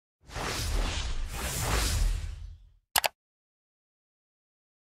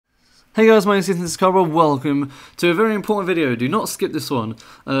Hey guys, my name is Ethan, this is Carberra. Welcome to a very important video. Do not skip this one.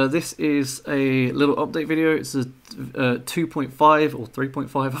 This is a little update video. It's a 2.5 or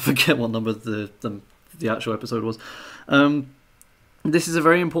 3.5. I forget what number the actual episode was. This is a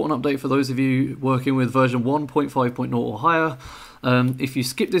very important update for those of you working with version 1.5.0 or higher. If you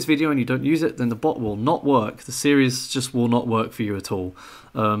skip this video and you don't use it, then the bot will not work. The series just will not work for you at all.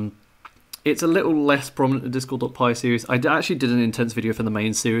 It's a little less prominent in the Discord.py series. I actually did an intense video for the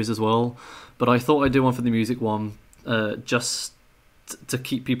main series as well, but I thought I'd do one for the music one just to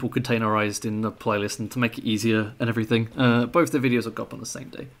keep people containerized in the playlist and to make it easier and everything. Both the videos will go up on the same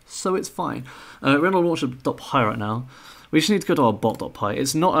day, so it's fine. We're on launch.py right now. We just need to go to our bot.py.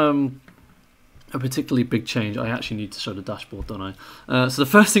 It's not a particularly big change. I actually need to show the dashboard, don't I? So the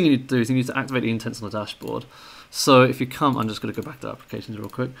first thing you need to do is you need to activate the intents on the dashboard. So if you come, I'm just going to go back to applications real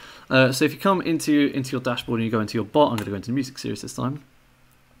quick. So if you come into your dashboard and you go into your bot, I'm going to go into the music series this time,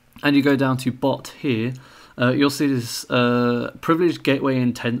 and you go down to bot here, you'll see this privileged gateway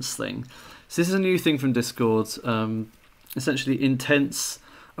intents thing. So this is a new thing from Discord. Essentially, intents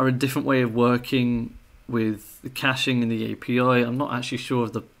are a different way of working with the caching in the API. I'm not actually sure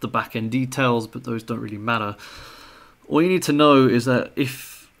of the back-end details, but those don't really matter. All you need to know is that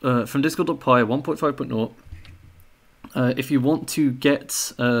if from Discord.py 1.5.0, if you want to get,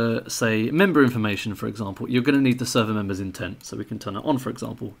 say, member information, for example, you're going to need the server member's intent, so we can turn that on, for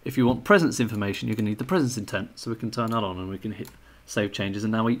example. If you want presence information, you're going to need the presence intent, so we can turn that on and we can hit save changes.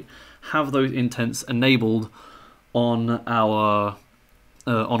 And now we have those intents enabled on our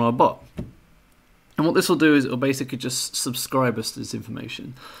bot. And what this will do is it will basically just subscribe us to this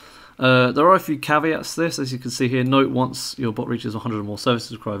information. There are a few caveats to this, as you can see here. Note, once your bot reaches 100 or more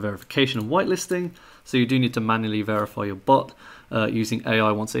services, require verification and whitelisting. So you do need to manually verify your bot using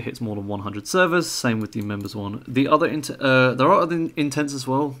AI once it hits more than 100 servers. Same with the members one. The other there are other intents as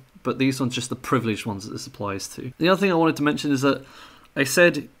well, but these ones just the privileged ones that this applies to. The other thing I wanted to mention is that I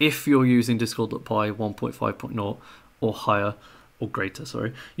said if you're using Discord.py 1.5.0 or higher, or greater,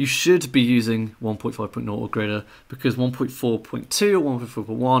 sorry, you should be using 1.5.0 or greater, because 1.4.2 or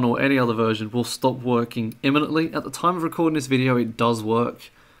 1.4.1 or any other version will stop working imminently. At the time of recording this video, it does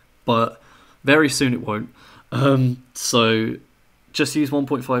work, but very soon it won't. So just use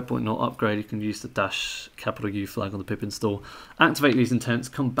 1.5.0 upgrade. You can use the -U flag on the pip install, activate these intents,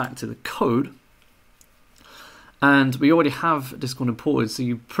 come back to the code, and we already have Discord imported, so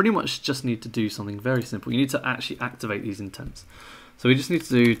you pretty much just need to do something very simple. You need to actually activate these intents. So we just need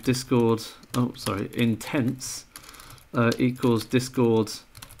to do intents equals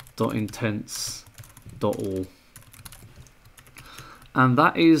discord.intents.all. And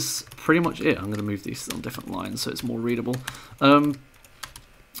that is pretty much it. I'm going to move these on different lines so it's more readable. But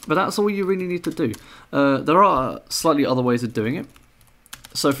that's all you really need to do. There are slightly other ways of doing it.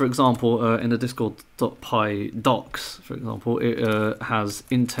 So for example, in the Discord.py docs, for example, it has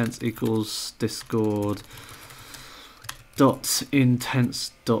intents equals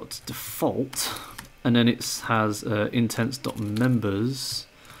discord.intents.default, and then it has intents.members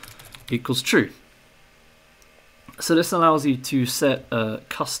equals true. So this allows you to set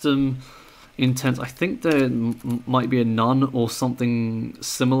custom intents. I think there might be a none or something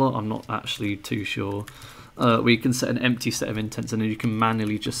similar. I'm not actually too sure. Where you can set an empty set of intents and then you can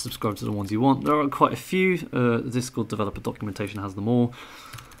manually just subscribe to the ones you want. There are quite a few. The Discord developer documentation has them all.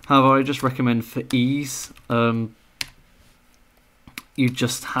 However, I just recommend for ease, you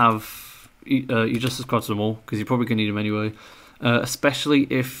just subscribe to them all, because you're probably going to need them anyway. Especially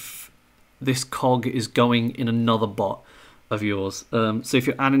if this cog is going in another bot of yours. So if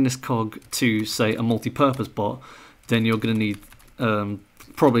you're adding this cog to, say, a multi-purpose bot, then you're going to need,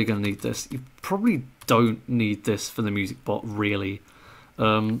 probably going to need this. You probably don't need this for the music bot, really.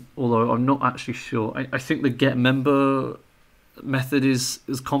 Although I'm not actually sure. I think the get member method is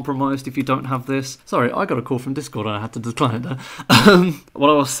compromised if you don't have this. Sorry, I got a call from Discord and I had to decline it there. What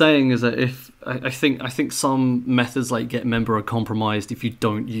I was saying is that if I think some methods like get member are compromised if you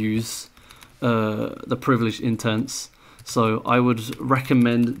don't use the privileged intents. So I would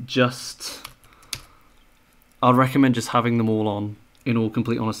recommend just having them all on, in all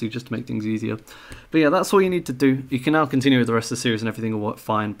complete honesty, just to make things easier. But yeah, that's all you need to do. You can now continue with the rest of the series and everything will work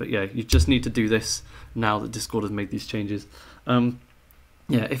fine, but yeah, you just need to do this now that Discord has made these changes.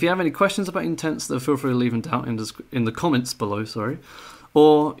 Yeah, if you have any questions about intents, though, feel free to leave them down in the comments below, sorry.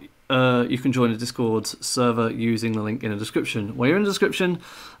 Or you can join the Discord server using the link in the description. While you're in the description,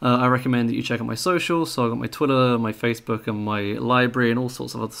 I recommend that you check out my socials. So I've got my Twitter, my Facebook, and my library, and all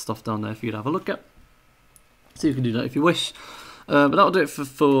sorts of other stuff down there for you to have a look at. So you can do that if you wish. But that'll do it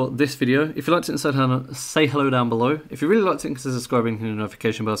for this video. If you liked it, say hello down below. If you really liked it, consider subscribing and hitting the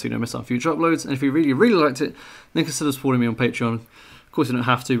notification bell so you don't miss out on future uploads. And if you really, really liked it, then consider supporting me on Patreon. Of course, you don't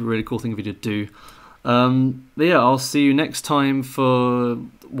have to, but really cool thing if you did do. But yeah, I'll see you next time for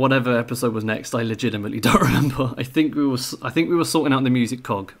whatever episode was next. I legitimately don't remember. I think we were sorting out the music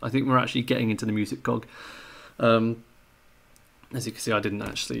cog. I think we're actually getting into the music cog. As you can see, I didn't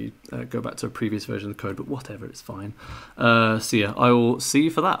actually go back to a previous version of the code, but whatever, it's fine. So yeah, I will see you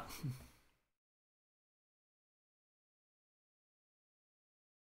for that.